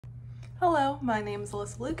Hello, my name is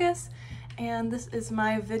Alyssa Lucas, and this is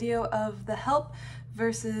my video of The Help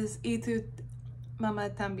versus Itu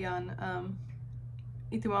Mama También.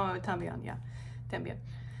 Itu Mama También, yeah, también.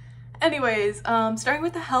 Anyways, starting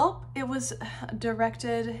with The Help, it was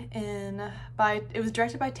directed by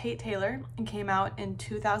Tate Taylor and came out in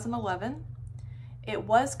 2011. It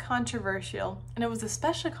was controversial, and it was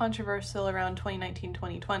especially controversial around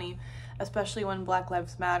 2019-2020, especially when Black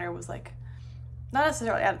Lives Matter was like not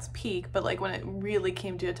necessarily at its peak, but like when it really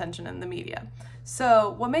came to attention in the media.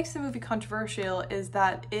 So what makes the movie controversial is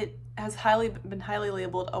that it has been highly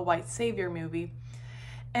labeled a white savior movie.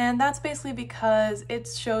 And that's basically because it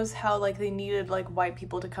shows how like they needed like white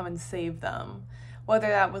people to come and save them. Whether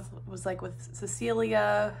that was like with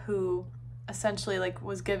Cecilia, who essentially like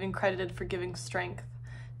was credited for giving strength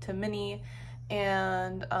to Minnie,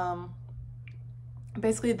 and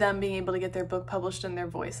basically them being able to get their book published in their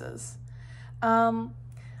voices.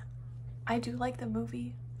 I do like the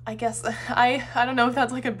movie. I guess I don't know if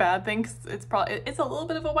that's like a bad thing, 'cause it's a little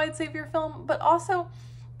bit of a white savior film, but also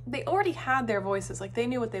they already had their voices. Like they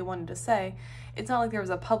knew what they wanted to say. It's not like there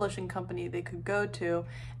was a publishing company they could go to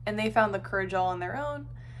and they found the courage all on their own.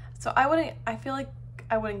 So I feel like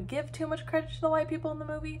I wouldn't give too much credit to the white people in the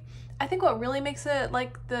movie. I think what really makes it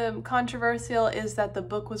like the controversial is that the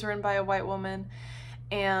book was written by a white woman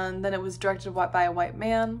and then it was directed by a white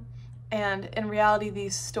man. And in reality,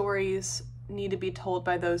 these stories need to be told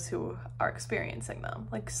by those who are experiencing them.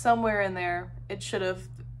 Like somewhere in there, it should have,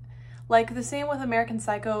 like the same with American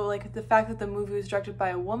Psycho, like the fact that the movie was directed by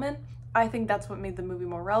a woman, I think that's what made the movie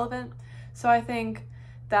more relevant. So I think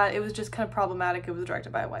that it was just kind of problematic it was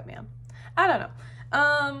directed by a white man. I don't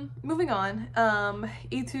know. Moving on,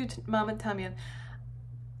 Itu Mama También.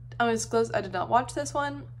 I'm gonna disclose I did not watch this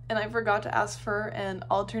one, and I forgot to ask for an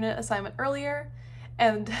alternate assignment earlier,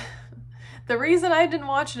 and the reason I didn't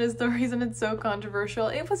watch it is the reason it's so controversial.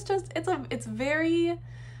 It was just, it's very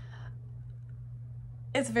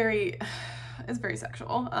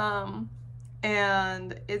sexual.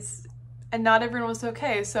 And not everyone was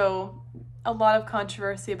okay. So a lot of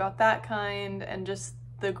controversy about that kind and just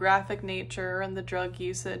the graphic nature and the drug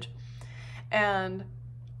usage. And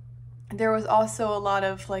there was also a lot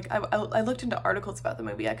of like, I looked into articles about the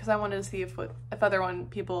movie because I wanted to see what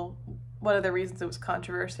other reasons it was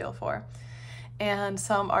controversial for. And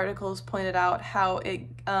some articles pointed out how it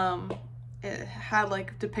had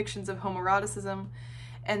like depictions of homoeroticism,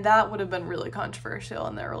 and that would have been really controversial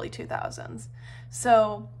in the early 2000s.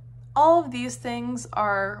 So all of these things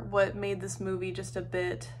are what made this movie just a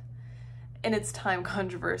bit, in its time,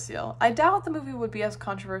 controversial. I doubt the movie would be as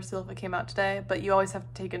controversial if it came out today, but you always have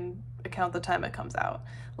to take into account the time it comes out.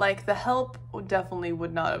 Like The Help definitely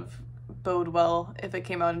would not have bode well if it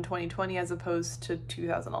came out in 2020 as opposed to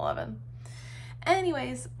 2011.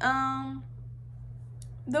 Anyways,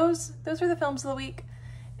 those were the films of the week.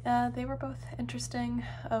 They were both interesting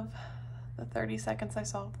of the 30 seconds I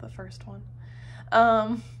saw of the first one.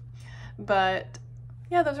 But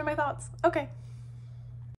yeah, those are my thoughts. Okay.